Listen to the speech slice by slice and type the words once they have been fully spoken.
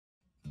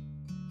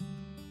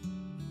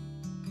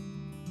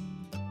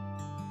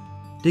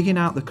Digging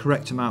out the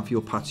correct amount for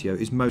your patio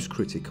is most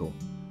critical.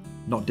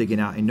 Not digging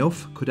out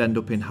enough could end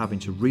up in having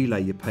to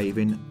relay your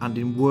paving and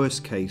in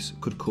worst case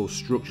could cause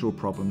structural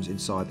problems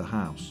inside the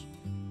house.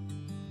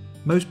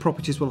 Most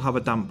properties will have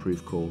a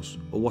damp-proof course,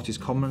 or what is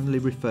commonly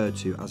referred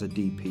to as a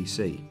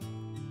DPC.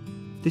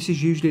 This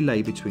is usually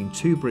laid between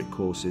two brick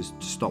courses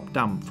to stop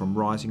damp from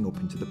rising up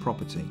into the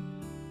property.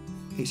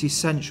 It's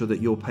essential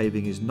that your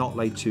paving is not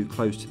laid too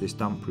close to this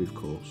damp-proof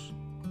course.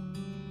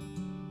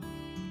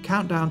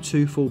 Count down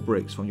 2 full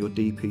bricks from your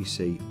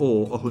DPC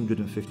or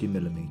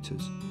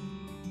 150mm.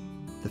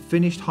 The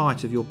finished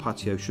height of your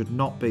patio should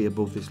not be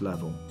above this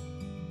level.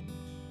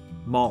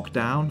 Mark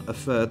down a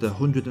further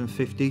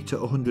 150 to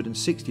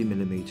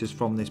 160mm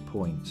from this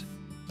point.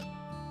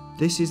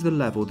 This is the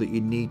level that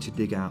you need to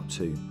dig out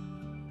to.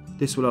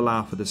 This will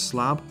allow for the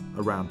slab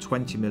around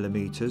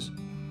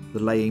 20mm, the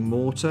laying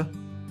mortar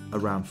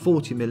around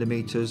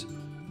 40mm,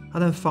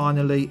 and then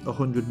finally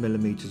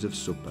 100mm of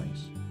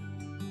subbase.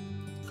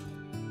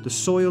 The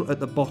soil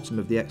at the bottom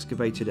of the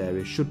excavated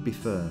area should be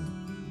firm.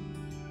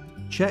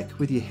 Check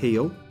with your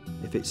heel.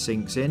 If it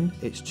sinks in,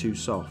 it's too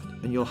soft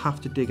and you'll have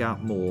to dig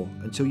out more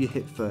until you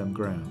hit firm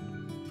ground.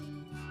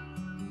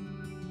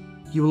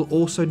 You will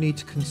also need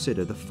to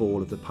consider the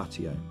fall of the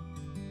patio.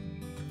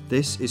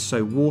 This is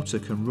so water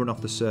can run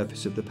off the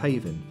surface of the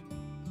paving.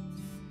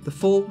 The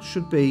fall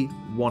should be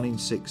 1 in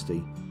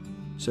 60,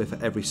 so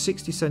for every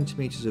 60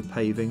 cm of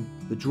paving,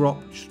 the drop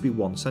should be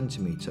 1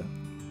 cm.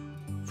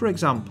 For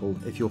example,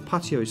 if your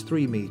patio is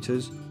 3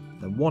 metres,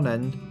 then one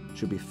end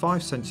should be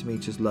 5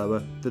 cm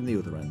lower than the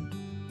other end.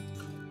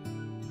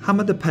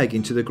 Hammer the peg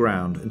into the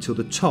ground until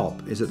the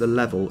top is at the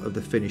level of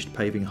the finished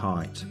paving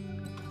height.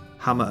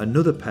 Hammer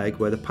another peg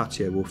where the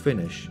patio will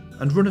finish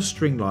and run a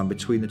string line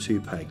between the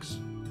 2 pegs.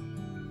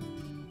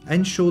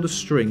 Ensure the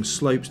string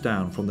slopes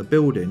down from the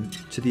building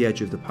to the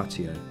edge of the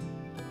patio.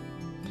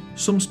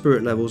 Some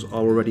spirit levels are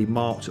already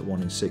marked at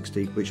 1 in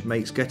 60, which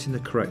makes getting the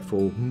correct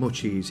fall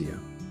much easier.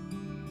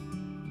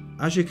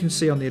 As you can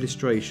see on the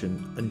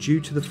illustration, and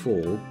due to the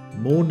fall,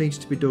 more needs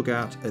to be dug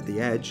out at the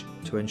edge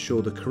to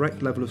ensure the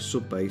correct level of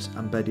subbase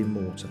and bedding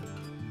mortar.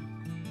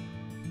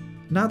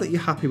 Now that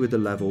you're happy with the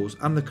levels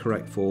and the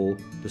correct fall,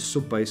 the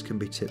subbase can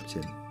be tipped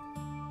in.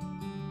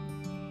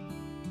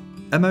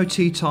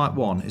 MOT Type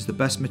 1 is the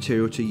best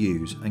material to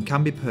use and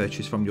can be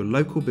purchased from your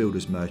local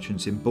builders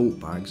merchants in bulk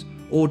bags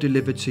or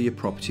delivered to your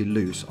property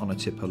loose on a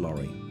tipper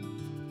lorry.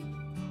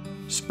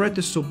 Spread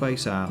the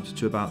subbase out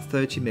to about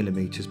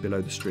 30mm below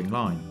the string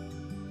line.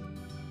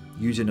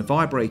 Using a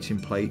vibrating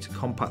plate to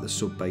compact the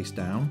subbase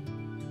down.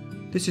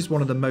 This is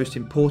one of the most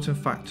important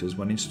factors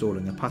when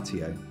installing a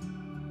patio.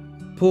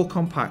 Poor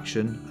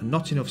compaction and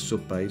not enough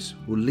subbase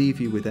will leave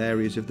you with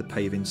areas of the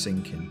paving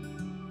sinking.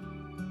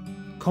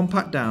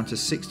 Compact down to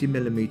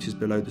 60mm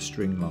below the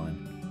string line.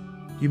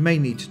 You may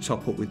need to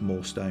top up with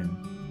more stone.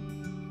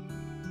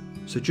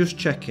 So just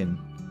checking,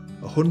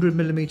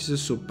 100mm of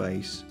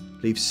subbase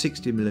leaves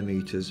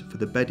 60mm for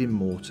the bedding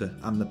mortar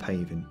and the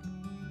paving.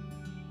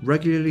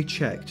 Regularly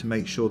check to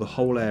make sure the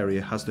whole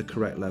area has the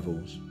correct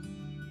levels.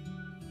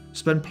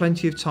 Spend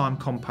plenty of time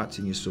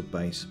compacting your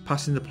subbase,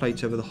 passing the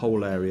plate over the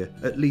whole area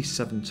at least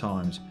 7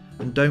 times,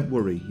 and don't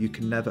worry, you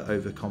can never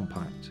over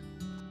compact.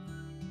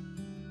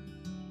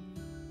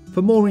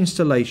 For more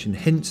installation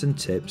hints and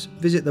tips,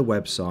 visit the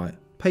website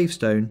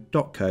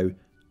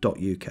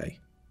pavestone.co.uk.